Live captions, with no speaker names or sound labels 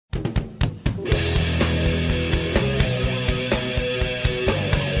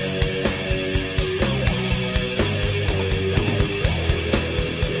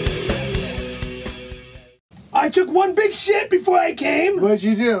one big shit before I came. What'd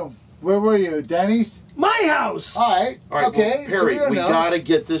you do? Where were you? Denny's? My house. All right. Okay. Well, Perry, so we gotta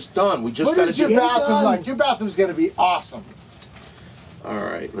get this done. We just what gotta is your get bathroom like? Your bathroom's gonna be awesome. All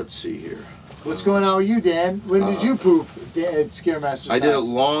right, let's see here. What's going on with you, Dan? When did you poop at Scaremaster's I did it house?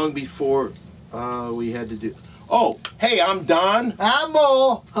 long before we had to do. Oh, hey, I'm Don. I'm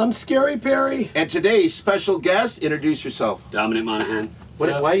Mo. I'm Scary Perry. And today's special guest, introduce yourself. Dominic Monaghan.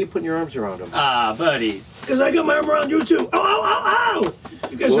 Why are you putting your arms around him? Buddies. Because I got my arm around you too. Ow, ow, ow, ow.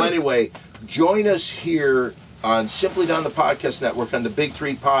 You guys Well, are... anyway, join us here on Simply Don the Podcast Network on the Big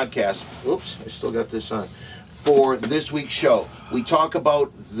Three Podcast. Oops, I still got this on. For this week's show, we talk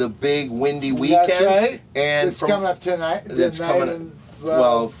about the big windy weekend. That's right. And it's coming up tonight. It's coming up.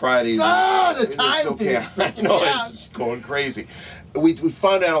 Well, Friday. The time okay. thing. I know, it's going crazy. We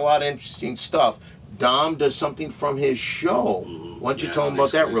found out a lot of interesting stuff. Dom does something from his show. Why don't you tell him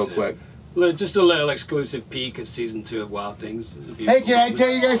about that real quick? Just a little exclusive peek at season 2 of Wild Things. Hey, can I tell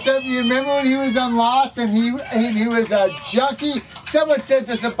you guys something? You remember when he was on Lost and he was a junkie? Someone sent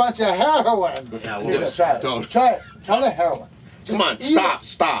us a bunch of heroin. Yeah, well, Here, try it. don't. Try it. Try the heroin. Just Come on, eat it.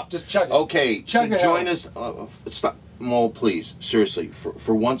 stop. Just chug it. Okay, Chug so the join heroin. us. Stop. Mo, please, seriously,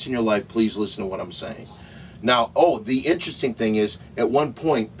 for once in your life, please listen to what I'm saying. Now, the interesting thing is, at one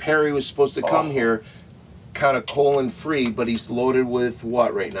point, Perry was supposed to come here kind of colon-free, but he's loaded with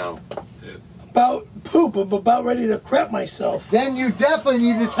what right now? About poop. I'm about ready to crap myself. Then you definitely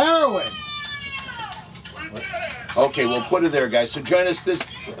need this heroin. Okay, we'll put it there, guys. So join us this...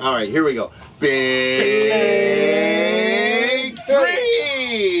 All right, here we go. Big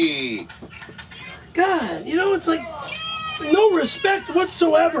Three! God, it's like no respect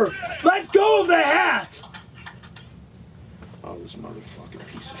whatsoever. Let go of the hat. Oh, this motherfucking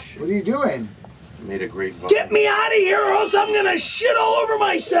piece of shit. What are you doing? I made a great vine. Get me out of here or else I'm going to shit all over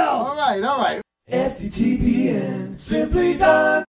myself. All right. FTTPN, Simply Don.